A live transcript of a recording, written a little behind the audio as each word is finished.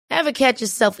Ever catch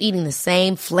yourself eating the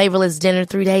same flavorless dinner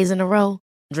 3 days in a row?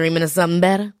 Dreaming of something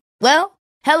better? Well,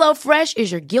 HelloFresh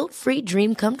is your guilt-free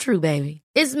dream come true, baby.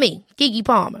 It's me, Keke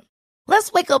Palmer.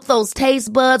 Let's wake up those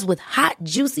taste buds with hot,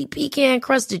 juicy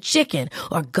pecan-crusted chicken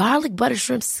or garlic butter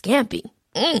shrimp scampi.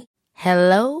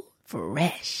 Hello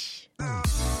Fresh.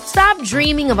 Stop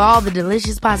dreaming of all the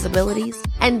delicious possibilities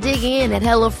and dig in at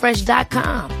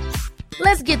HelloFresh.com.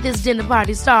 Let's get this dinner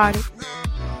party started.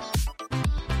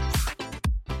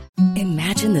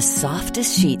 Imagine the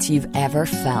softest sheets you've ever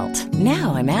felt.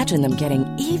 Now imagine them getting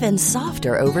even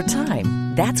softer over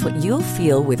time. That's what you'll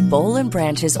feel with Boll &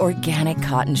 Branch's organic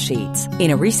cotton sheets.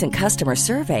 In a recent customer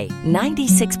survey,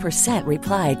 96%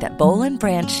 replied that Boll &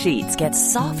 Branch sheets get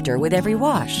softer with every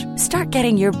wash. Start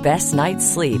getting your best night's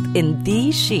sleep in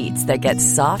these sheets that get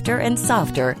softer and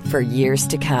softer for years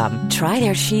to come. Try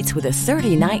their sheets with a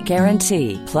 30-night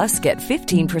guarantee. Plus, get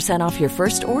 15% off your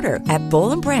first order at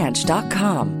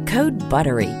bollandbranch.com. Code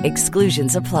BUTTERY.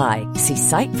 Exclusions apply. See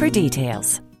site for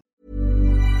details.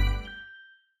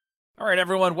 All right,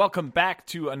 everyone, welcome back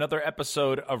to another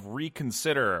episode of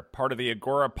Reconsider, part of the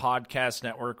Agora Podcast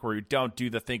Network, where we don't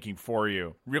do the thinking for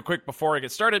you. Real quick, before I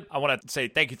get started, I want to say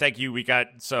thank you. We got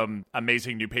some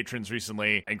amazing new patrons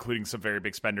recently, including some very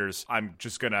big spenders. I'm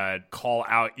just going to call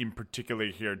out in particular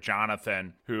here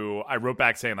Jonathan, who I wrote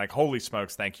back saying, like, holy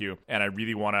smokes, thank you. And I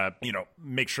really want to,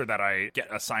 make sure that I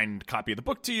get a signed copy of the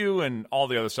book to you and all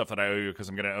the other stuff that I owe you, because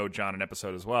I'm going to owe John an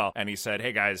episode as well. And he said,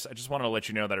 hey, guys, I just wanted to let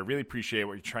you know that I really appreciate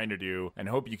what you're trying to do and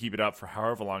hope you keep it up for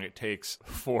however long it takes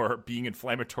for being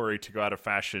inflammatory to go out of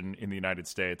fashion in the United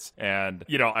States. And,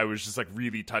 I was just like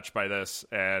really touched by this.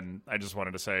 And I just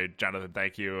wanted to say, Jonathan,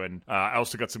 thank you. And I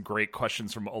also got some great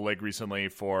questions from Oleg recently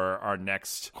for our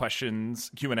next questions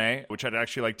Q&A, which I'd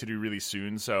actually like to do really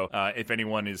soon. So if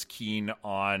anyone is keen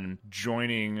on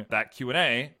joining that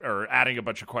Q&A or adding a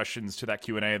bunch of questions to that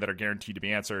Q&A that are guaranteed to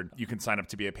be answered, you can sign up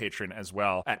to be a patron as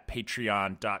well at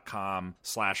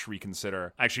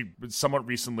patreon.com/reconsider. Actually, somewhat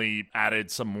recently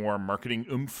added some more marketing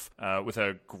oomph with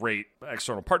a great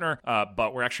external partner,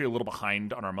 but we're actually a little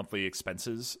behind on our monthly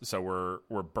expenses, so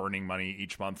we're burning money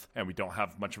each month, and we don't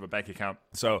have much of a bank account.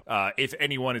 So if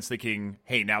anyone is thinking,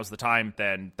 hey, now's the time,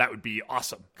 then that would be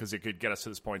awesome, because it could get us to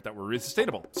this point that we're really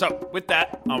sustainable. So with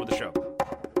that, on with the show.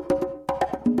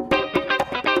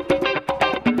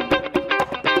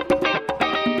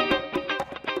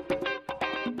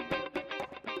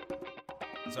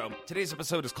 So today's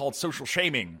episode is called Social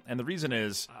Shaming, and the reason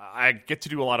is I get to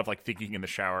do a lot of thinking in the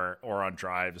shower or on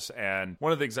drives, and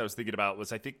one of the things I was thinking about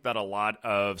was I think that a lot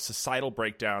of societal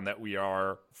breakdown that we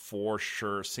are for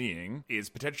sure seeing is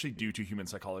potentially due to human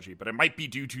psychology, but it might be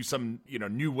due to some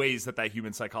new ways that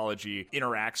human psychology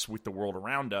interacts with the world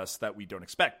around us that we don't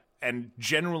expect. And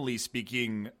generally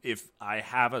speaking, if I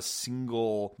have a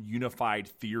single unified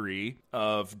theory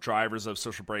of drivers of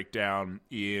social breakdown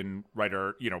in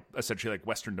essentially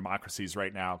Western democracies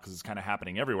right now, because it's kind of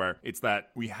happening everywhere, it's that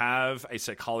we have a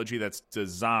psychology that's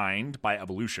designed by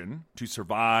evolution to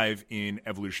survive in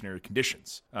evolutionary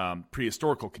conditions,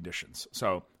 prehistorical conditions.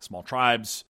 So small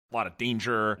tribes, a lot of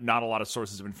danger, not a lot of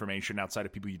sources of information outside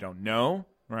of people you don't know.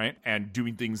 Right. And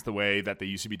doing things the way that they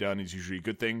used to be done is usually a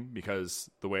good thing, because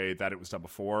the way that it was done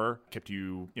before kept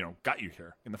you, got you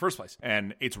here in the first place.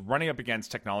 And it's running up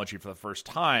against technology for the first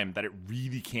time that it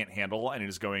really can't handle, and it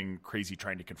is going crazy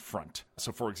trying to confront.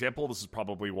 So, for example, this is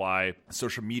probably why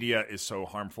social media is so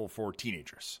harmful for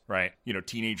teenagers, right?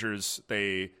 Teenagers,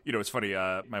 it's funny.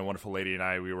 My wonderful lady and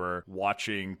I, we were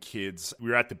watching kids.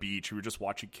 We were at the beach. We were just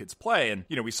watching kids play. And,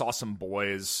 we saw some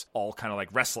boys all kind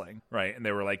of wrestling, right? And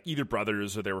they were either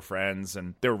brothers or they were friends,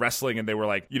 and they were wrestling, and they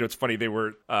were it's funny, they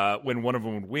were when one of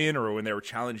them would win or when they were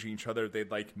challenging each other,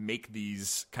 they'd make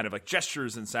these kind of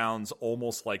gestures and sounds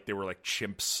almost like they were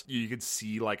chimps. You could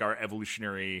see our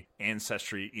evolutionary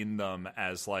ancestry in them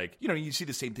as you see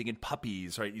the same thing in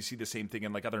puppies, right? You see the same thing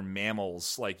in other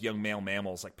mammals, young male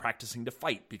mammals practicing to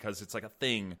fight because it's a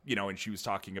thing, and she was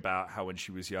talking about how when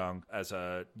she was young, as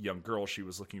a young girl, she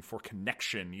was looking for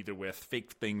connection either with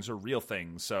fake things or real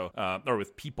things, so or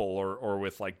with people or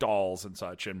with dolls and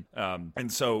such.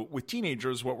 And so with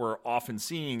teenagers, what we're often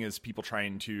seeing is people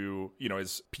trying to,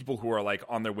 as people who are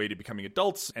on their way to becoming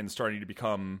adults and starting to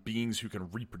become beings who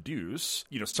can reproduce,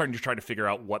 starting to try to figure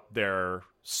out what their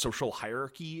social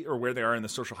hierarchy or where they are in the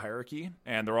social hierarchy.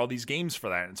 And there are all these games for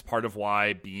that. And it's part of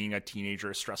why being a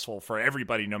teenager is stressful for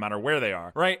everybody, no matter where they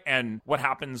are, right? And what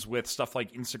happens with stuff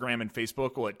like Instagram and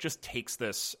Facebook, well, it just takes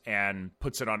this and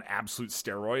puts it on absolute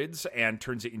steroids and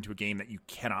turns it into a game that you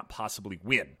cannot possibly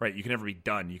win, right? You can never be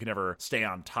done. You can never stay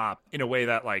on top in a way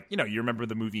that, like, you know, you remember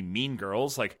the movie Mean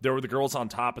Girls, like there were the girls on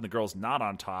top and the girls not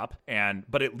on top.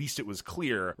 But at least it was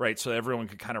clear, right? So everyone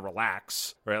could kind of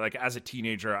relax, right? Like as a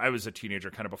teenager, I was a teenager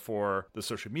kind of before the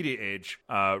social media age,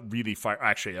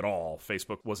 actually at all.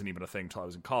 Facebook wasn't even a thing until I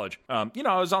was in college. You know,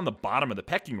 I was on the bottom of the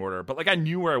pecking order, but like I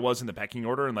knew where I was in the pecking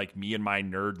order, and like me and my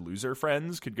nerd loser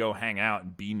friends could go hang out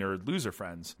and be nerd loser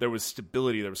friends. There was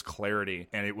stability, there was clarity,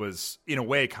 and it was in a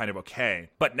way kind of okay.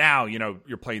 But now, you know,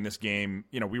 you're playing this game,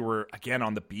 you know, we were again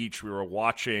on the beach, we were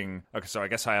watching, okay, so I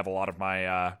guess I have a lot of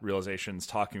my realizations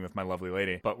talking with my lovely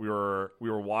lady, but we were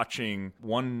watching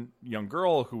one young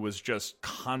girl who was just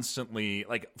constantly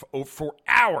like for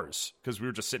hours, because we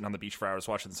were just sitting on the beach for hours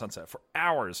watching the sunset, for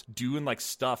hours doing like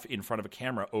stuff in front of a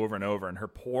camera over and over, and her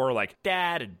poor like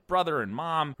dad and brother and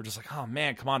mom were just like, oh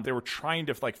man, come on. They were trying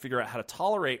to like figure out how to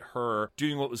tolerate her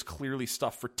doing what was clearly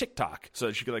stuff for TikTok so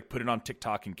that she could like put it on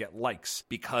TikTok and get likes,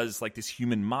 because like this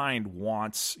human mind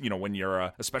wants, you know, when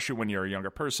you're especially when you're a younger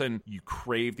person, you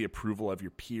crave the approval of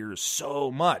your peers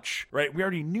so much, right? We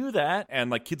already knew that, and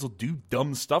like kids will do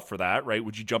dumb stuff for that, right?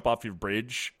 Would you jump off your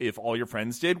bridge if all your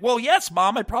friends did? Well, yes,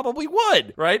 mom, I probably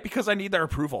would, right? Because I need their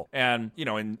approval. And, you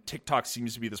know, and TikTok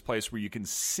seems to be this place where you can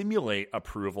simulate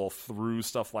approval through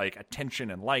stuff like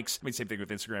attention and likes. I mean, same thing with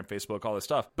Instagram, Facebook, all this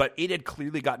stuff. But it had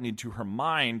clearly gotten into her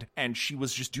mind, and she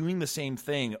was just doing the same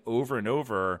thing over and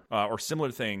over, or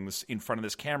similar things in front of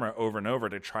this camera over and over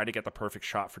to try to get the perfect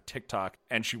shot for TikTok.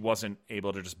 And she wasn't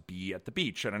able to just be at the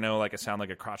beach. And I know like I sound like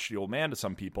a crotchety old man to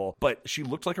some people, but she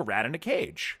looked like a rat in a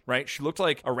cage, right? She looked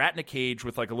like a rat in a cage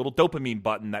with like a little dopamine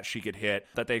button that she could hit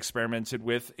that they experimented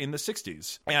with in the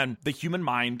 60s. And the human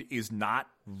mind is not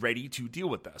ready to deal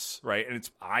with this, right? And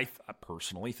I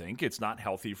personally think it's not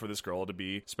healthy for this girl to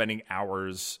be spending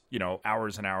hours, you know,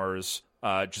 hours and hours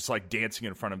just like dancing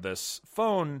in front of this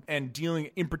phone and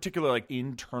dealing in particular like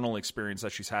internal experience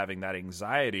that she's having, that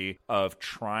anxiety of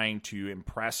trying to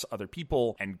impress other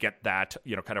people and get that,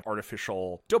 you know, kind of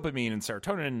artificial dopamine and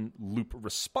serotonin loop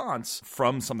response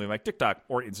from something like TikTok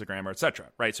or Instagram or etc.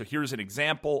 Right? So here's an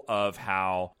example of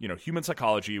how, you know, human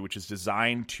psychology, which is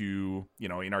designed to, you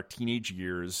know, in our teenage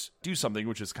years, do something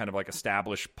which is kind of like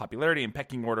establish popularity and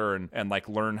pecking order and like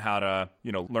learn how to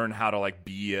like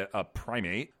be a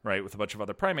primate, right? With a bunch of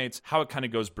other primates, how it kind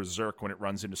of goes berserk when it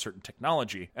runs into certain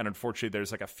technology. And unfortunately,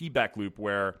 there's like a feedback loop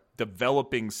where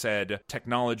developing said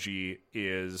technology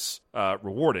is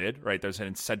rewarded, right? There's an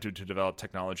incentive to develop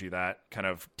technology that kind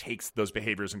of takes those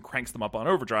behaviors and cranks them up on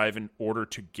overdrive in order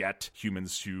to get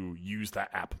humans to use that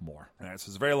app more. Right? So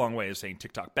it's a very long way of saying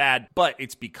TikTok bad, but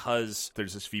it's because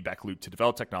there's this feedback loop to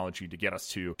develop technology to get us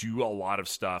to do a lot of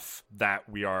stuff that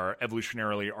we are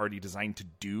evolutionarily already designed to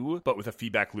do, but with a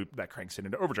feedback loop that cranks it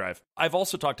into overdrive. I've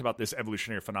also talked about this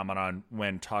evolutionary phenomenon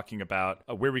when talking about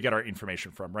where we get our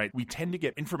information from, right? We tend to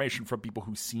get information from people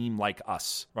who seem like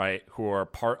us, right? Who are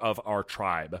part of our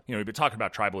tribe. You know, we've been talking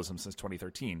about tribalism since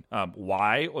 2013.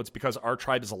 Why? Well, it's because our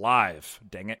tribe is alive,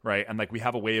 dang it, right? And like we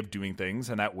have a way of doing things,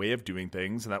 and that way of doing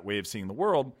things and that way of seeing the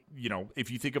world, you know, if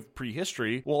you think of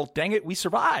prehistory, well, dang it, we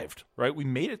survived, right? We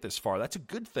made it this far. That's a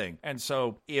good thing. And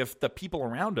so if the people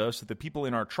around us, the people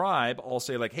in our tribe all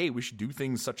say like, hey, we should do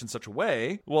things such and such a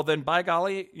way, well, then by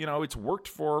golly, you know, it's worked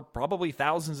for probably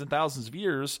thousands and thousands of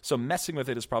years. So messing with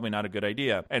it is probably not a good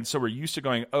idea. And so we're used to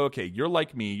going, oh, okay, you're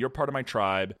like me, you're part of my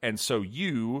tribe. And so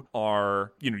you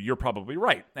are, you know, you're probably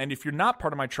right. And if you're not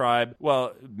part of my tribe,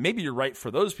 well, maybe you're right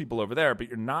for those people over there, but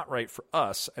you're not right for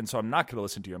us. And so I'm not going to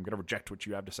listen to you. I'm going to reject what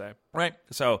you have to say. Right?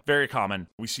 So very common.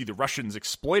 We see the Russians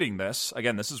exploiting this.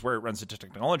 Again, this is where it runs into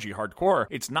technology hardcore.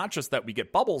 It's not just that we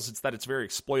get bubbles, it's that it's very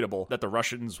exploitable. That the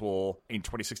Russians will, in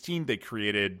 2016, they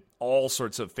created all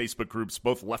sorts of Facebook groups,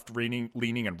 both left-leaning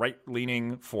and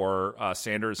right-leaning for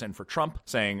Sanders and for Trump,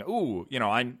 saying, ooh, you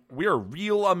know, we're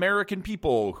real American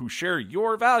people who share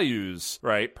your values,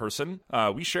 right, person?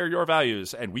 We share your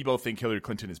values, and we both think Hillary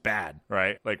Clinton is bad,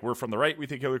 right? Like, we're from the right, we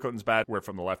think Hillary Clinton's bad. We're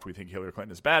from the left, we think Hillary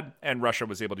Clinton is bad. And Russia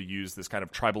was able to use this kind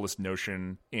of tribalist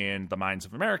notion in the minds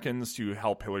of Americans to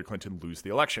help Hillary Clinton lose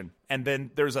the election. And then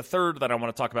there's a third that I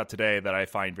want to talk about today that I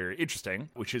find very interesting,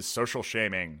 which is social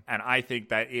shaming. And I think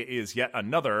that it is yet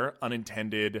another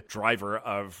unintended driver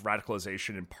of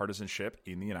radicalization and partisanship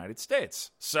in the United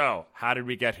States. So, how did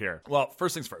we get here? Well,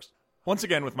 first things first. Once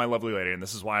again with my lovely lady, and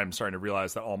this is why I'm starting to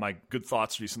realize that all my good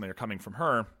thoughts recently are coming from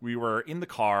her, we were in the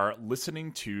car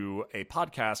listening to a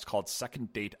podcast called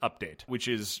Second Date Update, which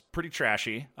is pretty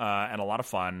trashy and a lot of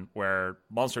fun, where,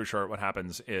 long story short, what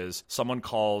happens is someone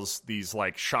calls these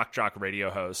like shock jock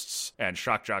radio hosts, and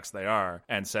shock jocks they are,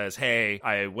 and says, hey,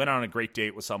 I went on a great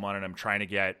date with someone and I'm trying to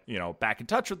get, back in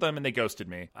touch with them, and they ghosted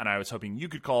me. And I was hoping you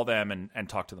could call them and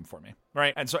talk to them for me.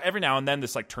 Right. And so every now and then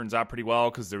this like turns out pretty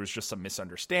well because there was just some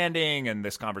misunderstanding, and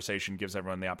this conversation gives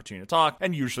everyone the opportunity to talk.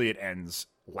 And usually it ends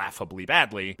laughably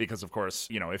badly because, of course,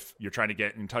 if you're trying to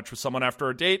get in touch with someone after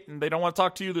a date and they don't want to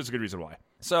talk to you, there's a good reason why.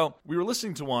 So we were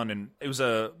listening to one, and it was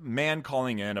a man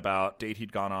calling in about a date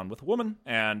he'd gone on with a woman.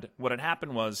 And what had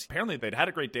happened was apparently they'd had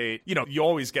a great date. You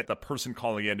always get the person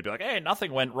calling in to be like, hey,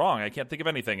 nothing went wrong. I can't think of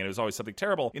anything. And it was always something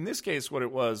terrible. In this case, what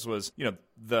it was,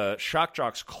 the shock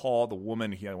jocks call the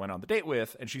woman he went on the date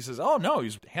with, and she says, oh, no,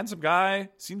 he's a handsome guy.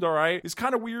 Seemed all right. He's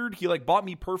kind of weird. He bought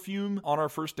me perfume on our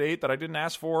first date that I didn't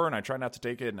ask for, and I tried not to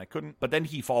take it, and I couldn't. But then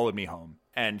he followed me home.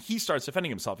 And he starts defending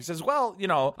himself. He says, well,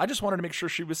 I just wanted to make sure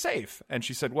she was safe. And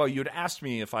she said, well, you had asked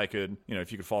me if I could,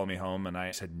 if you could follow me home. And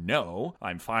I said, no,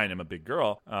 I'm fine. I'm a big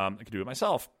girl. I can do it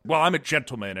myself. Well, I'm a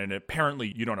gentleman, and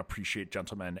apparently you don't appreciate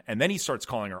gentlemen. And then he starts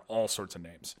calling her all sorts of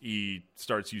names. He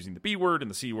starts using the B word and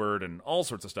the C word and all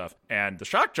sorts of stuff. And the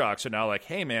shock jocks are now like,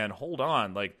 hey, man, hold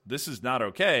on. Like, this is not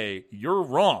okay. You're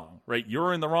wrong, right?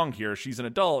 You're in the wrong here. She's an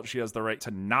adult. She has the right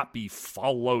to not be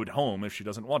followed home if she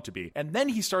doesn't want to be. And then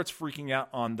he starts freaking out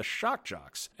on the shock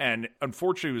jocks. And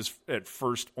unfortunately, it was at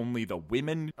first only the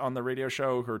women on the radio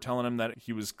show who are telling him that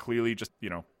he was clearly just,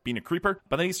 being a creeper.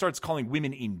 But then he starts calling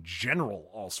women in general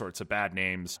all sorts of bad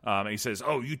names. And he says,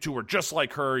 oh, you two are just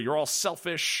like her. You're all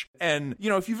selfish. And,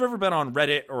 if you've ever been on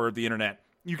Reddit or the internet,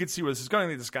 you can see where this is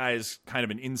going. This guy is kind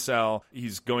of an incel.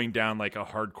 He's going down like a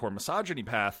hardcore misogyny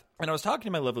path. And I was talking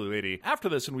to my lovely lady after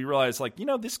this, and we realized,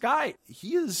 this guy,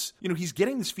 he is, he's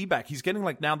getting this feedback. He's getting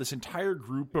now this entire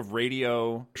group of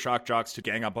radio shock jocks to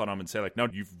gang up on him and say no,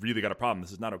 you've really got a problem.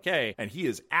 This is not okay. And he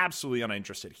is absolutely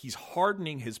uninterested. He's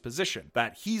hardening his position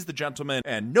that he's the gentleman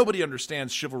and nobody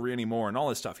understands chivalry anymore and all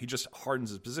this stuff. He just hardens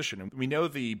his position. And we know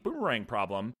the boomerang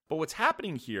problem, but what's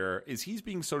happening here is he's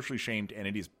being socially shamed and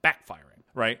it is backfiring.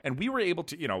 Right. And we were able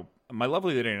to, my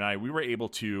lovely lady and I, we were able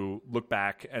to look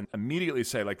back and immediately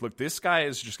say, look, this guy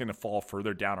is just going to fall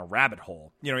further down a rabbit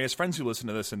hole. He has friends who listen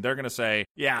to this and they're going to say,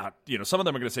 yeah, some of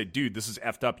them are going to say, dude, this is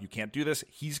effed up. You can't do this.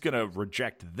 He's going to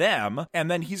reject them. And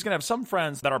then he's going to have some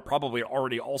friends that are probably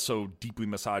already also deeply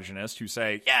misogynist who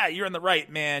say, yeah, you're in the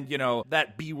right, man.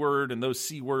 That B word and those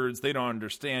C words, they don't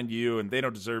understand you and they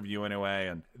don't deserve you anyway.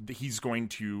 And he's going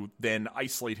to then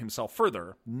isolate himself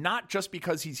further, not just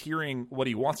because he's hearing what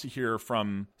he wants to hear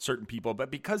from certain people, but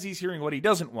because he's hearing what he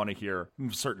doesn't want to hear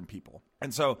from certain people.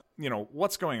 And so,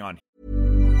 what's going on?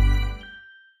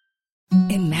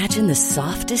 Imagine the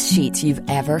softest sheets you've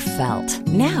ever felt.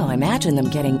 Now imagine them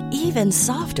getting even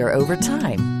softer over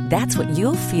time. That's what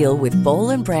you'll feel with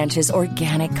Boll & Branch's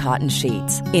organic cotton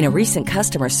sheets. In a recent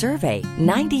customer survey,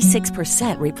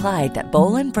 96% replied that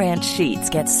Boll & Branch sheets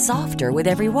get softer with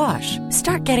every wash.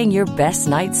 Start getting your best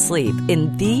night's sleep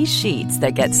in these sheets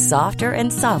that get softer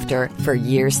and softer for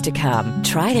years to come.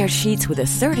 Try their sheets with a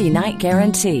 30-night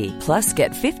guarantee. Plus,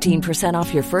 get 15%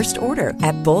 off your first order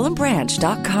at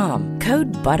bollandbranch.com.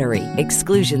 Code BUTTERY.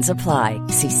 Exclusions apply.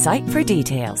 See site for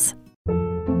details.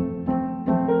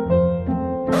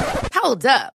 Hold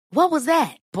up. What was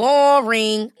that?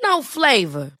 Boring. No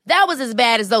flavor. That was as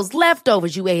bad as those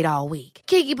leftovers you ate all week.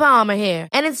 Keke Palmer here.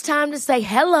 And it's time to say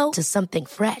hello to something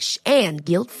fresh and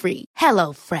guilt-free.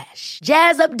 Hello Fresh.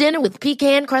 Jazz up dinner with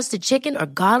pecan-crusted chicken or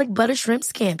garlic butter shrimp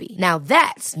scampi. Now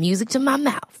that's music to my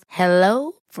mouth.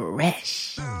 Hello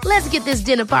Fresh. Let's get this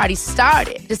dinner party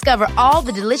started. Discover all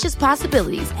the delicious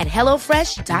possibilities at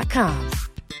HelloFresh.com.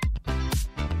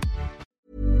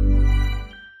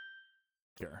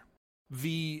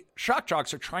 The shock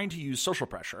jocks are trying to use social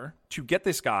pressure to get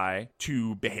this guy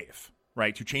to behave,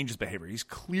 right? To change his behavior. He's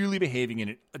clearly behaving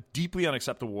in a deeply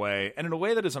unacceptable way, and in a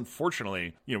way that is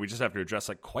unfortunately, we just have to address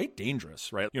quite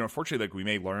dangerous, right? Unfortunately, we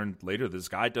may learn later this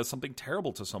guy does something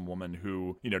terrible to some woman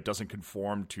who, doesn't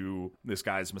conform to this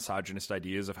guy's misogynist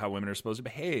ideas of how women are supposed to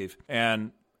behave.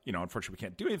 And unfortunately, we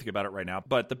can't do anything about it right now.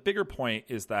 But the bigger point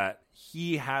is that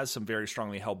he has some very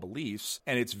strongly held beliefs,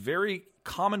 and it's very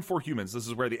common for humans. This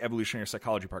is where the evolutionary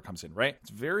psychology part comes in, right? It's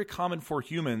very common for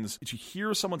humans to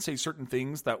hear someone say certain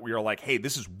things that we are like, hey,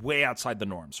 this is way outside the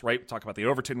norms, right? We talk about the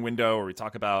Overton window, or we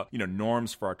talk about,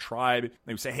 norms for our tribe. And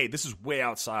we say, hey, this is way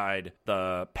outside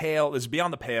the pale. This is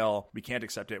beyond the pale. We can't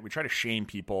accept it. We try to shame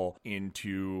people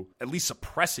into at least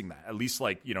suppressing that, at least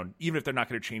even if they're not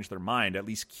going to change their mind, at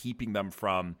least keeping them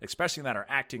from expressing that or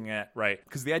acting it, right?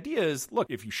 Because the idea is, look,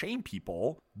 if you shame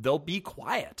people, they'll be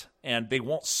quiet and they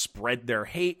won't spread their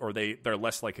hate, or they're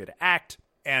less likely to act.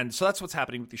 And so that's what's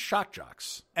happening with these shock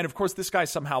jocks. And of course, this guy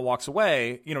somehow walks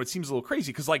away. It seems a little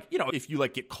crazy because, if you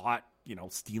get caught,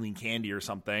 stealing candy or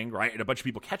something, right, and a bunch of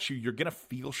people catch you, you're going to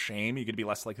feel shame. You're going to be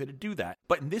less likely to do that.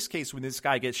 But in this case, when this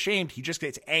guy gets shamed, he just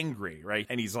gets angry, right?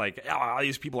 And he's like, oh,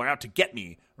 these people are out to get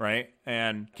me, right?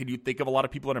 And can you think of a lot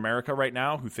of people in America right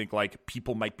now who think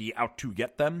people might be out to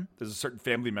get them? There's a certain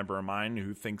family member of mine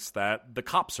who thinks that the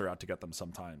cops are out to get them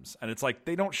sometimes. And it's like,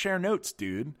 they don't share notes,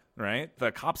 dude, right?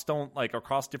 The cops don't,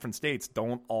 across different states,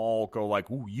 don't all go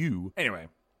ooh, you. Anyway.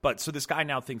 But so this guy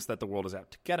now thinks that the world is out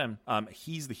to get him.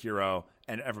 He's the hero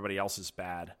and everybody else is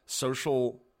bad.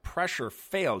 Social pressure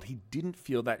failed. He didn't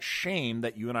feel that shame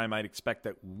that you and I might expect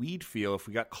that we'd feel if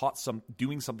we got caught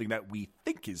doing something that we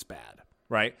think is bad,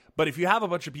 right? But if you have a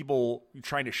bunch of people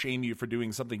trying to shame you for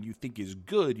doing something you think is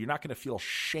good, you're not going to feel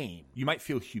shame. You might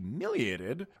feel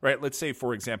humiliated, right? Let's say,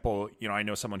 for example, I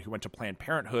know someone who went to Planned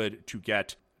Parenthood to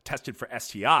get tested for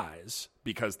STIs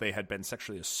because they had been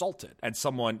sexually assaulted. And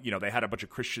someone, they had a bunch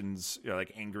of Christians,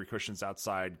 angry Christians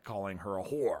outside calling her a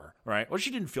whore, right? Well,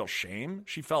 she didn't feel shame.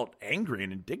 She felt angry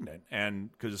and indignant.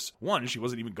 And because one, she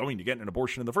wasn't even going to get an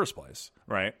abortion in the first place,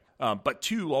 right? But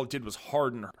two, all it did was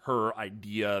harden her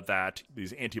idea that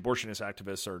these anti-abortionist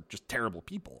activists are just terrible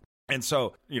people. And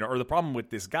so, or the problem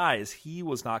with this guy is he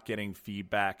was not getting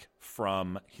feedback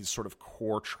from his sort of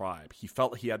core tribe. He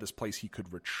felt he had this place he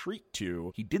could retreat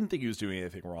to. He didn't think he was doing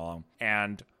anything wrong.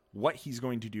 And what he's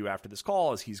going to do after this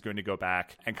call is he's going to go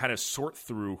back and kind of sort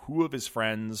through who of his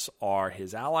friends are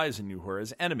his allies and who are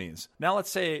his enemies. Now,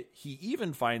 let's say he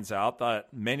even finds out that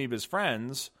many of his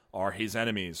friends are his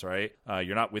enemies, right?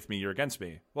 You're not with me, you're against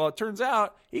me. Well, it turns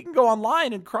out he can go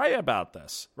online and cry about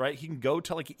this, right? He can go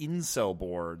to incel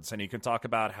boards and he can talk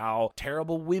about how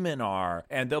terrible women are.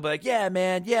 And they'll be like, yeah,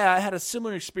 man, I had a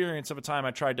similar experience of a time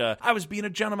I was being a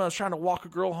gentleman, I was trying to walk a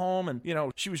girl home and,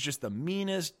 she was just the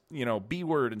meanest, B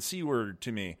word and C word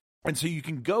to me. And so you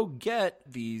can go get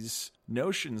these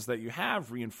notions that you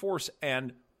have reinforced.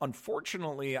 And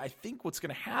unfortunately, I think what's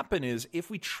going to happen is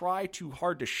if we try too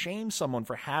hard to shame someone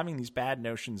for having these bad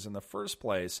notions in the first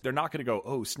place, they're not going to go,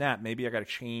 oh, snap, maybe I got to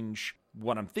change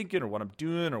what I'm thinking or what I'm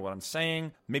doing or what I'm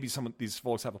saying. Maybe some of these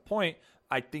folks have a point.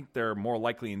 I think they're more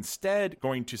likely instead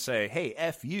going to say, hey,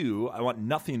 F you, I want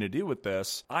nothing to do with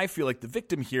this. I feel like the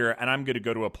victim here, and I'm going to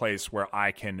go to a place where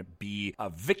I can be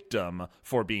a victim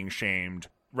for being shamed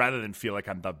rather than feel like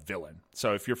I'm the villain.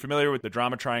 So if you're familiar with the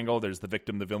drama triangle, there's the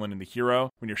victim, the villain, and the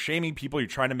hero. When you're shaming people, you're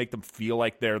trying to make them feel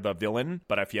like they're the villain.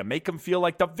 But if you make them feel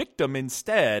like the victim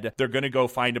instead, they're going to go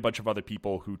find a bunch of other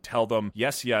people who tell them,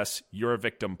 yes, you're a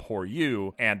victim, poor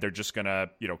you. And they're just going to,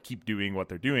 keep doing what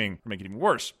they're doing or make it even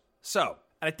worse. So,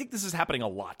 and I think this is happening a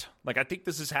lot. I think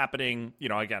this is happening,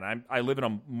 again, I live in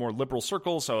a more liberal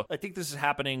circle, so I think this is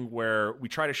happening where we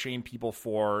try to shame people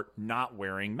for not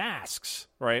wearing masks,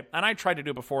 right? And I tried to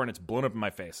do it before, and it's blown up in my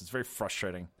face. It's very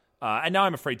frustrating. And now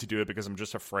I'm afraid to do it because I'm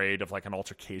just afraid of an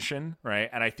altercation, right?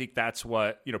 And I think that's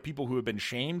what, people who have been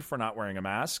shamed for not wearing a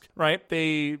mask, right?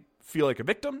 They feel like a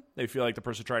victim. They feel like the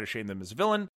person trying to shame them is a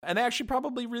villain. And they actually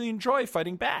probably really enjoy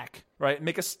fighting back, right?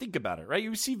 Make us think about it, right?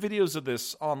 You see videos of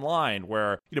this online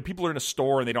where, people are in a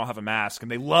store and they don't have a mask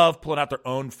and they love pulling out their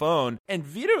own phone and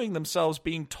videoing themselves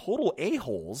being total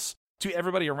a-holes to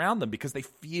everybody around them because they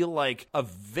feel like a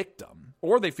victim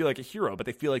or they feel like a hero, but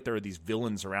they feel like there are these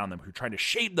villains around them who are trying to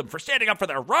shame them for standing up for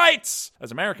their rights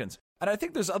as Americans. And I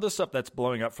think there's other stuff that's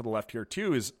blowing up for the left here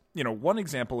too is, one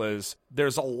example is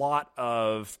there's a lot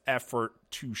of effort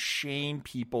to shame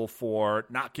people for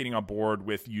not getting on board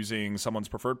with using someone's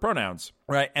preferred pronouns,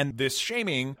 right? And this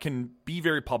shaming can be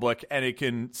very public and it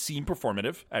can seem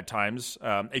performative at times.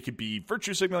 It could be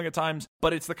virtue signaling at times,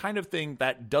 but it's the kind of thing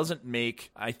that doesn't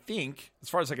make, I think, as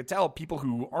far as I can tell, people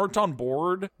who aren't on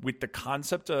board with the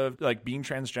concept of being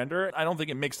transgender, I don't think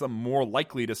it makes them more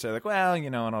likely to say well,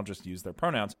 and I'll just use their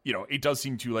pronouns. It does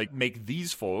seem to make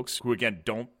these folks who, again,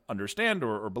 don't understand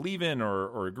or believe in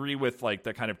or agree with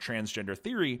the kind of transgender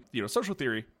theory, social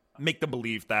theory, make them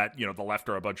believe that, you know, the left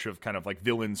are a bunch of kind of like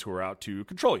villains who are out to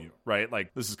control you, right?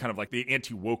 Like this is kind of like the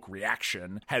anti-woke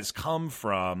reaction has come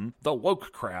from the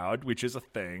woke crowd, which is a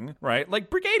thing, right? Like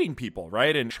brigading people,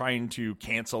 right? And trying to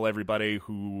cancel everybody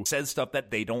who says stuff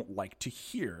that they don't like to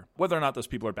hear, whether or not those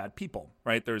people are bad people,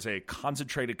 right? There's a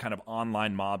concentrated kind of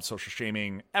online mob social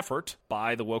shaming effort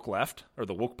by the woke left, or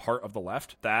the woke part of the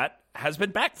left, that has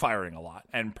been backfiring a lot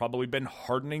and probably been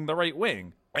hardening the right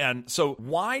wing. And so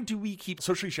why do we keep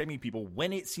socially shaming people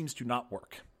when it seems to not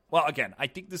work? Well, again, I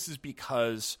think this is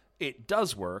because it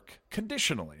does work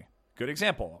conditionally. Good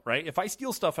example, right? If I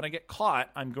steal stuff and I get caught,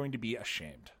 I'm going to be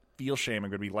ashamed. Feel shame, I'm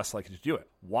going to be less likely to do it.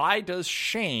 Why does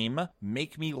shame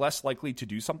make me less likely to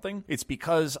do something? It's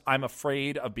because I'm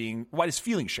afraid of being, why does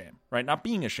feeling shame, right? Not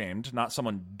being ashamed, not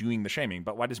someone doing the shaming,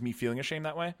 but why does me feeling ashamed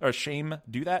that way, or shame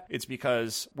do that? It's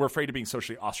because we're afraid of being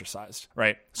socially ostracized,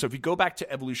 right? So if you go back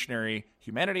to evolutionary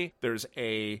humanity, there's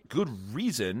a good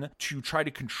reason to try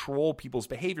to control people's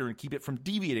behavior and keep it from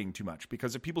deviating too much.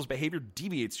 Because if people's behavior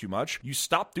deviates too much, you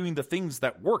stop doing the things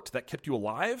that worked, that kept you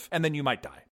alive, and then you might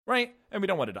die. Right? And we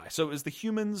don't want to die. So it was the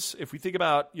humans, if we think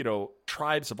about, you know,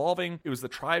 tribes evolving, it was the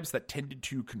tribes that tended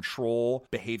to control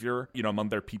behavior, you know, among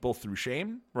their people through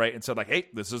shame, right? And so like, hey,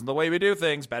 this isn't the way we do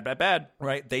things, bad, bad, bad,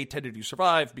 right? They tended to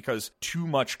survive because too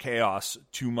much chaos,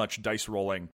 too much dice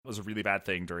rolling was a really bad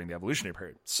thing during the evolutionary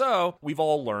period. So we've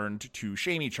all learned to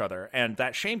shame each other. And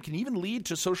that shame can even lead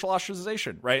to social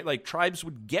ostracization, right? Like tribes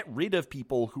would get rid of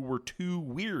people who were too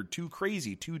weird, too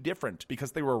crazy, too different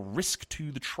because they were a risk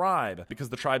to the tribe, because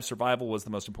the tribe's survival was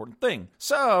the most important thing.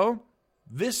 So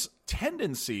this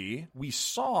tendency we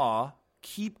saw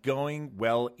keep going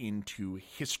well into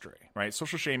history, right?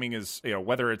 Social shaming is, you know,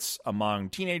 whether it's among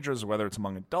teenagers or whether it's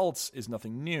among adults, is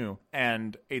nothing new,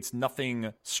 and it's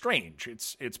nothing strange.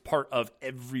 It's part of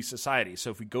every society. So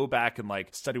if we go back and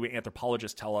like study what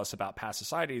anthropologists tell us about past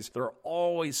societies, there are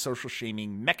always social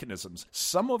shaming mechanisms,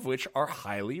 some of which are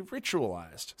highly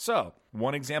ritualized. So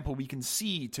one example we can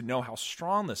see to know how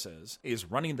strong this is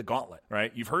running the gauntlet,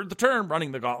 right? You've heard the term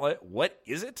running the gauntlet. What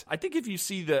is it? I think if you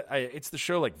see it's the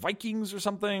show like Vikings or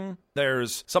something,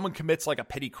 there's someone commits like a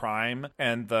petty crime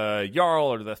and the Jarl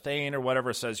or the Thane or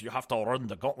whatever says you have to run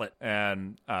the gauntlet.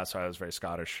 And sorry, I was very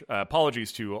Scottish.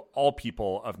 Apologies to all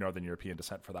people of Northern European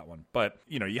descent for that one. But,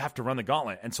 you know, you have to run the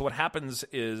gauntlet. And so what happens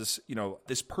is, you know,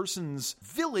 this person's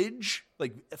village,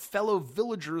 like fellow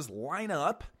villagers line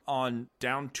up on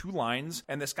down two lines,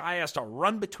 and this guy has to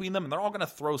run between them, and they're all going to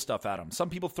throw stuff at him. Some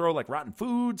people throw like rotten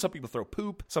food, some people throw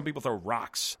poop, some people throw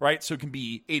rocks, right? So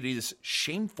it is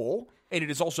shameful, and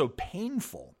it is also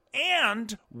painful.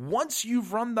 And once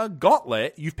you've run the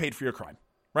gauntlet, you've paid for your crime.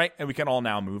 Right? And we can all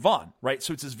now move on, right?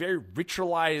 So it's this very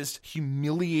ritualized,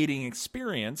 humiliating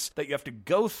experience that you have to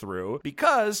go through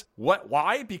because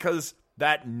why? Because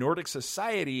that Nordic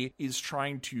society is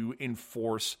trying to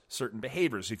enforce certain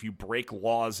behaviors. If you break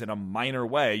laws in a minor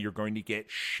way, you're going to get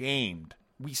shamed.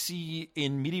 We see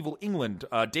in medieval England,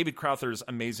 David Crowther's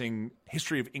amazing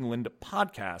History of England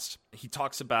podcast. He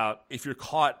talks about if you're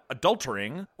caught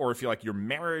adultering, or if your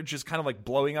marriage is kind of like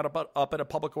blowing up in a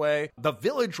public way, the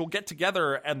village will get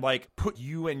together and like put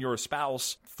you and your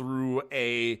spouse through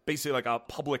basically like a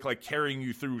public, like carrying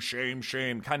you through shame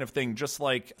kind of thing. Just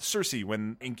like Cersei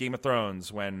when in Game of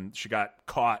Thrones, when she got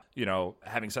caught,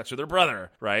 having sex with her brother,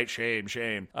 right?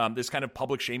 Shame. This kind of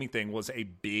public shaming thing was a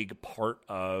big part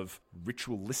of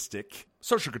ritualistic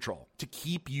social control to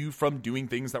keep you from doing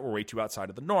things that were way too outside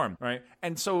of the norm, right?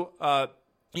 And so,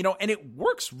 and it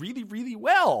works really, really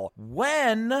well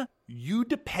when you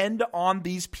depend on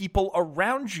these people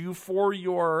around you for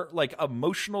your like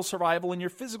emotional survival and your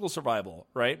physical survival,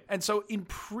 right? And so in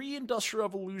pre-industrial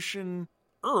evolution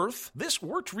Earth, this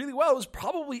worked really well. It was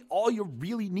probably all you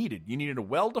really needed. You needed a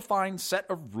well-defined set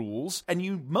of rules, and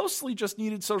you mostly just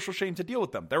needed social shame to deal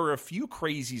with them. There were a few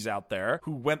crazies out there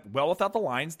who went well without the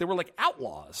lines. They were like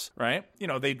outlaws, right?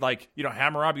 They'd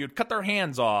hammer up, you'd cut their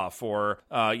hands off, or,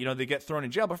 they get thrown in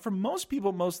jail. But for most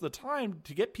people, most of the time,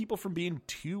 to get people from being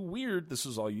too weird, this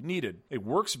is all you needed. It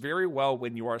works very well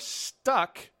when you are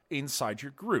stuck inside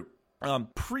your group.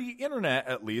 Pre-internet,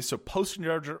 at least, so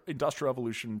post-industrial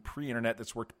evolution, pre-internet,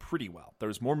 that's worked pretty well.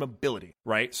 There's more mobility,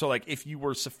 right? So, like, if you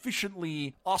were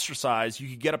sufficiently ostracized, you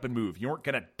could get up and move. You weren't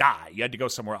going to die. You had to go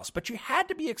somewhere else. But you had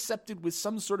to be accepted with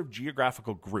some sort of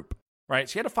geographical group, right?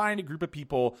 So you had to find a group of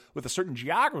people with a certain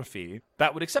geography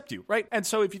that would accept you, right? And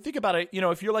so if you think about it,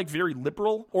 if you're like very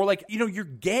liberal or like, you're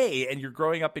gay and you're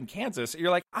growing up in Kansas,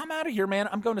 you're like, I'm out of here, man.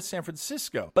 I'm going to San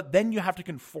Francisco. But then you have to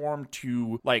conform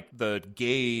to like the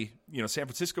gay, San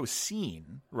Francisco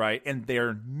scene, right? And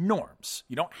their norms.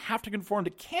 You don't have to conform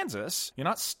to Kansas. You're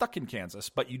not stuck in Kansas,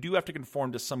 but you do have to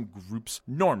conform to some group's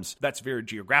norms. That's very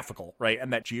geographical, right?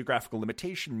 And that geographical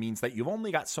limitation means that you've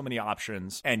only got so many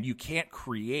options and you can't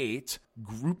create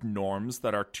group norms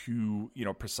that are too,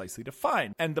 precisely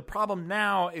defined. And the problem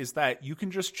now is that you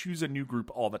can just choose a new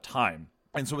group all the time.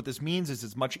 And so what this means is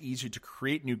it's much easier to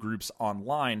create new groups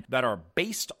online that are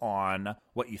based on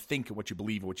what you think and what you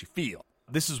believe and what you feel.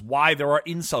 This is why there are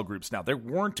incel groups now. There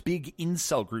weren't big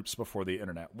incel groups before the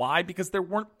internet. Why? Because there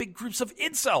weren't big groups of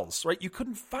incels, right? You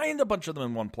couldn't find a bunch of them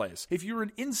in one place. If you were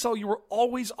an incel, you were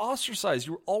always ostracized.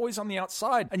 You were always on the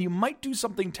outside. And you might do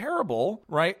something terrible,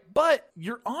 right? But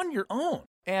you're on your own.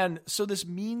 And so this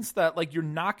means that you're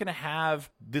not going to have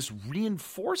this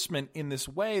reinforcement in this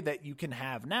way that you can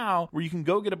have now, where you can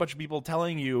go get a bunch of people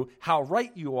telling you how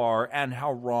right you are and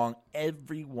how wrong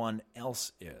everyone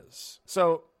else is.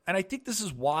 So, and I think this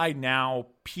is why now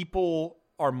people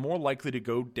are more likely to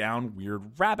go down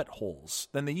weird rabbit holes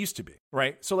than they used to be,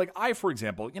 right? So I, for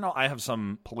example, I have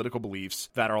some political beliefs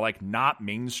that are not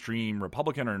mainstream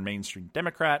Republican or mainstream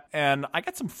Democrat, and I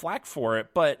get some flack for it,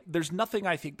 but there's nothing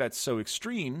I think that's so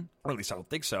extreme, or at least I don't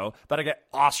think so, that I get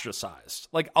ostracized.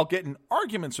 I'll get in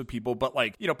arguments with people, but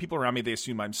people around me, they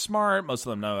assume I'm smart. Most of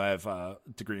them know I have a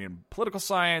degree in political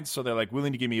science, so they're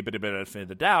willing to give me a bit of benefit of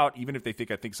the doubt, even if they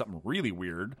think I think something really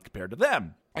weird compared to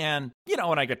them. And,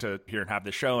 and I get to hear and have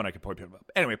this show and I can point people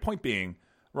up. Anyway, point being,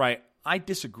 right, I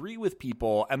disagree with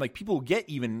people and people get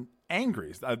even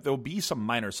angry. There'll be some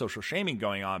minor social shaming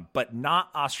going on, but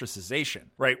not ostracization,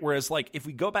 right? Whereas if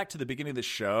we go back to the beginning of the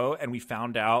show and we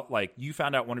found out, you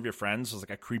found out one of your friends was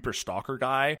a creeper stalker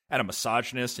guy and a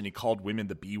misogynist, and he called women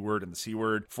the B word and the C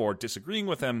word for disagreeing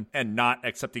with him and not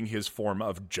accepting his form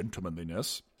of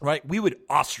gentlemanliness, right? We would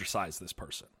ostracize this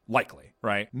person, likely,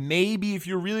 right? Maybe if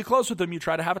you're really close with him, you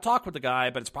try to have a talk with the guy,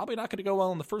 but it's probably not going to go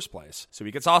well in the first place. So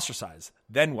he gets ostracized.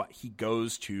 Then what? He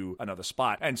goes to another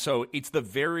spot. And so it's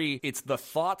the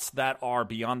thoughts that are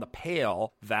beyond the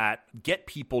pale that get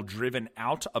people driven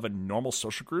out of a normal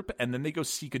social group, and then they go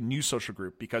seek a new social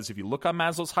group. Because if you look on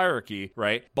Maslow's hierarchy,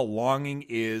 right, belonging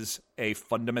is a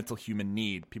fundamental human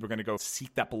need. People are going to go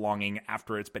seek that belonging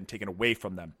after it's been taken away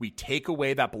from them. We take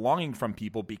away that belonging from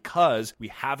people because we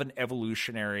have an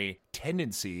evolutionary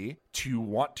tendency to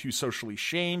want to socially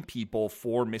shame people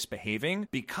for misbehaving,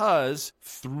 because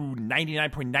through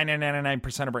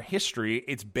 99.9999% of our history,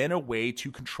 it's been a way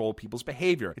to control people's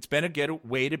behavior. It's been a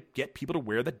way to get people to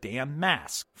wear the damn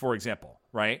mask, for example.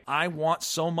 Right? I want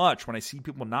so much when I see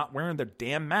people not wearing their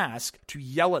damn mask to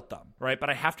yell at them, right? But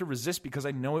I have to resist because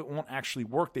I know it won't actually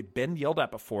work. They've been yelled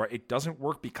at before. It doesn't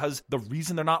work because the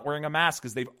reason they're not wearing a mask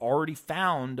is they've already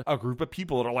found a group of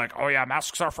people that are oh yeah,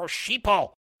 masks are for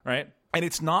sheeple, right? And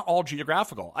it's not all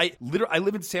geographical. I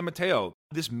live in San Mateo.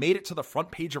 This made it to the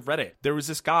front page of Reddit. There was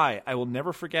this guy, I will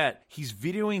never forget. He's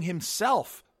videoing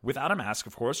himself without a mask,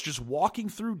 of course, just walking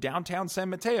through downtown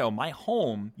San Mateo, my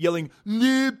home, yelling,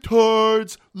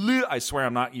 libtards, I swear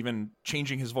I'm not even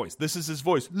changing his voice. This is his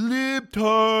voice,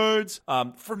 libtards,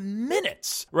 for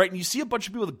minutes, right? And you see a bunch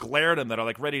of people that glare at him that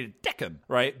are ready to deck him,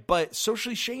 right? But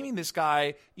socially shaming this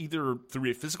guy, either through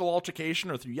a physical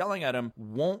altercation or through yelling at him,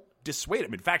 won't dissuade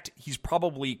him. In fact, he's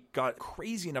probably got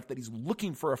crazy enough that he's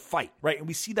looking for a fight, right? And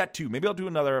we see that too. Maybe I'll do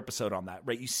another episode on that,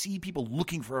 right? You see people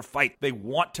looking for a fight. They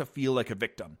want to feel like a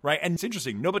victim, right? And it's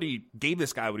interesting. Nobody gave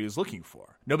this guy what he was looking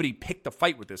for. Nobody picked a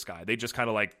fight with this guy. They just kind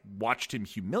of watched him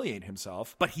humiliate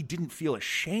himself, but he didn't feel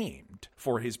ashamed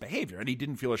for his behavior. And he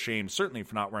didn't feel ashamed, certainly,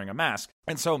 for not wearing a mask.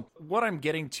 And so what I'm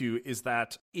getting to is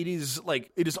that it is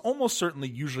almost certainly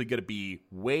usually going to be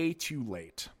way too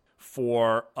late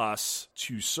for us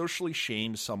to socially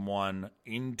shame someone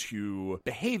into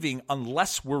behaving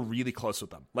unless we're really close with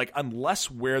them.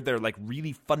 Unless we're their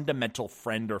really fundamental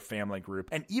friend or family group.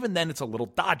 And even then it's a little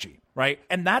dodgy, right?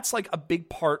 And that's a big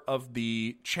part of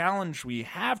the challenge we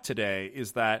have today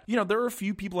is that, there are a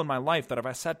few people in my life that if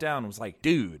I sat down and was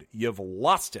dude, you've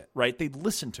lost it, right? They'd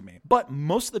listen to me. But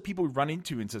most of the people we run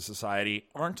into society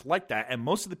aren't like that. And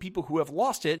most of the people who have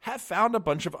lost it have found a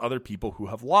bunch of other people who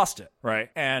have lost it, right?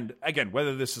 And again,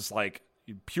 whether this is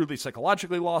purely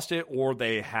psychologically lost it, or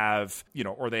they have,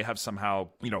 somehow,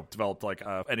 developed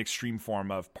an extreme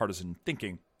form of partisan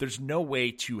thinking. There's no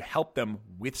way to help them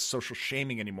with social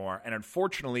shaming anymore. And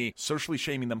unfortunately, socially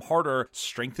shaming them harder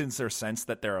strengthens their sense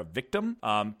that they're a victim,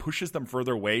 pushes them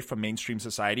further away from mainstream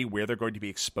society where they're going to be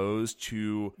exposed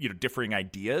to, differing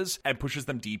ideas, and pushes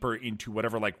them deeper into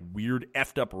whatever weird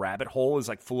effed up rabbit hole is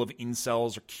full of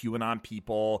incels or QAnon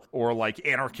people or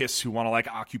anarchists who want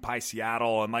to occupy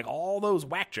Seattle and all those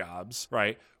whack jobs,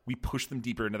 right? we push them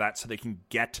deeper into that so they can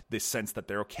get this sense that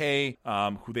they're okay,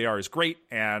 who they are is great,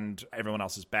 and everyone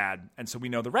else is bad. And so we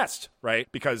know the rest, right?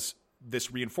 Because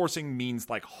this reinforcing means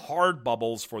like hard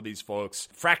bubbles for these folks.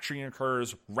 Fracturing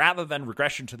occurs rather than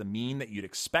regression to the mean that you'd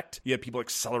expect. You have people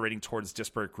accelerating towards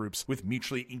disparate groups with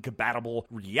mutually incompatible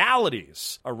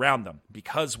realities around them.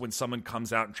 Because when someone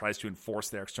comes out and tries to enforce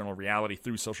their external reality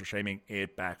through social shaming,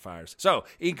 it backfires. So,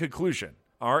 in conclusion,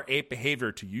 our ape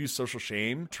behavior to use social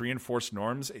shame to reinforce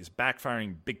norms is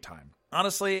backfiring big time.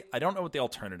 Honestly, I don't know what the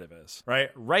alternative is,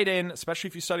 right? Write in, especially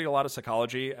if you study a lot of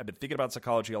psychology. I've been thinking about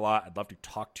psychology a lot. I'd love to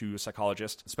talk to a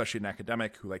psychologist, especially an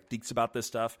academic who like thinks about this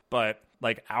stuff. But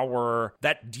like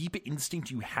that deep instinct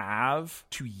you have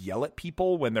to yell at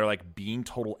people when they're like being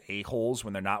total a-holes,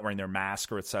 when they're not wearing their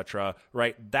mask or etc.,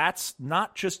 right? That's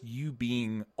not just you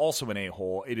being also an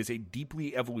a-hole. It is a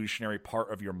deeply evolutionary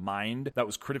part of your mind that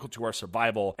was critical to our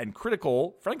survival and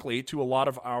critical, frankly, to a lot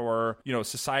of our,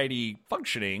 society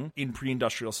functioning in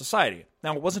pre-industrial society.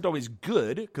 Now, it wasn't always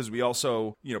good because we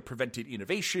also, prevented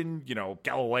innovation.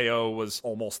 Galileo was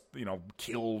almost,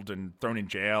 killed and thrown in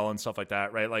jail and stuff like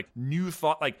that, right? Like new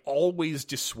thought, like always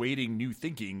dissuading new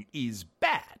thinking is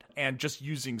bad. And just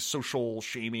using social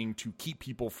shaming to keep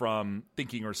people from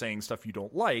thinking or saying stuff you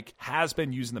don't like has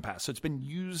been used in the past. So it's been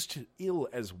used ill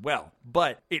as well.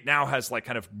 But it now has like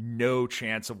kind of no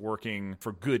chance of working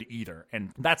for good either.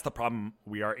 And that's the problem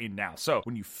we are in now. So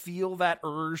when you feel that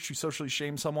urge to socially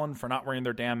shame someone for not wearing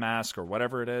their damn mask or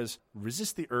whatever it is,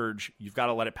 resist the urge. You've got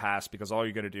to let it pass because all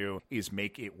you're going to do is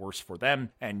make it worse for them.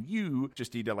 And you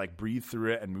just need to like breathe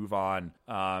through it and move on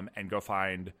and go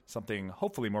find something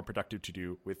hopefully more productive to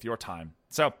do with your time.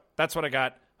 So that's what I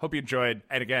got. Hope you enjoyed.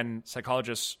 And again,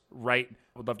 psychologists, right?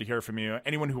 Would love to hear from you.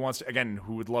 Anyone who wants to, again,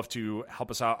 who would love to help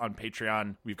us out on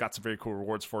Patreon, we've got some very cool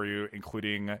rewards for you,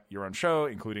 including your own show,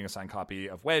 including a signed copy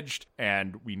of Wedged.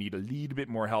 And we need a little bit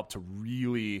more help to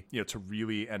really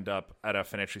end up at a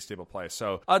financially stable place.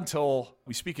 So until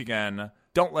we speak again,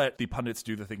 don't let the pundits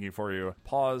do the thinking for you.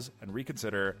 Pause and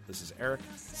reconsider. This is Eric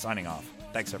signing off.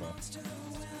 Thanks, everyone.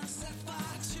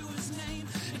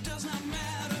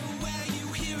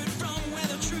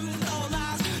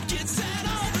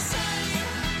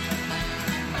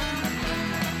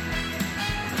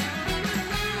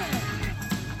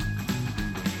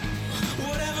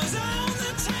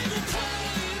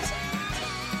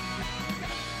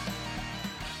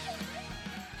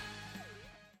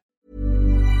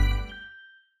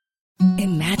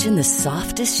 Imagine the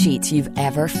softest sheets you've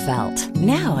ever felt.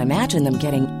 Now imagine them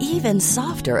getting even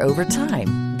softer over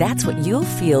time. That's what you'll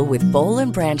feel with Boll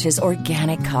 & Branch's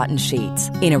organic cotton sheets.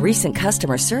 In a recent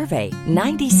customer survey,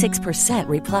 96%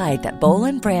 replied that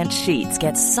Boll & Branch sheets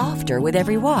get softer with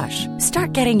every wash.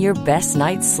 Start getting your best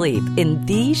night's sleep in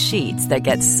these sheets that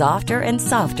get softer and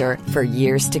softer for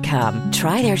years to come.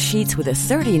 Try their sheets with a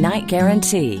 30-night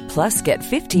guarantee. Plus, get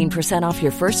 15% off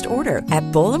your first order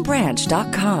at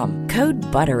BollandBranch.com. Code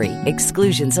BUTTERY.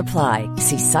 Exclusions apply.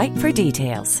 See site for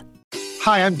details.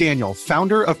 Hi, I'm Daniel,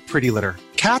 founder of Pretty Litter.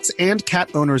 Cats and cat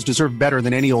owners deserve better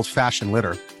than any old-fashioned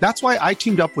litter. That's why I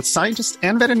teamed up with scientists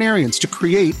and veterinarians to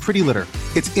create Pretty Litter.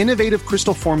 Its innovative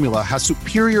crystal formula has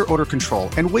superior odor control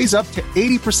and weighs up to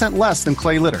 80% less than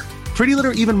clay litter. Pretty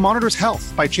Litter even monitors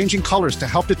health by changing colors to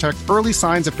help detect early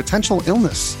signs of potential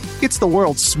illness. It's the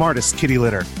world's smartest kitty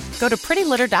litter. Go to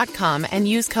prettylitter.com and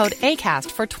use code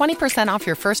ACAST for 20% off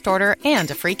your first order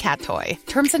and a free cat toy.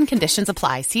 Terms and conditions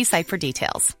apply. See site for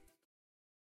details.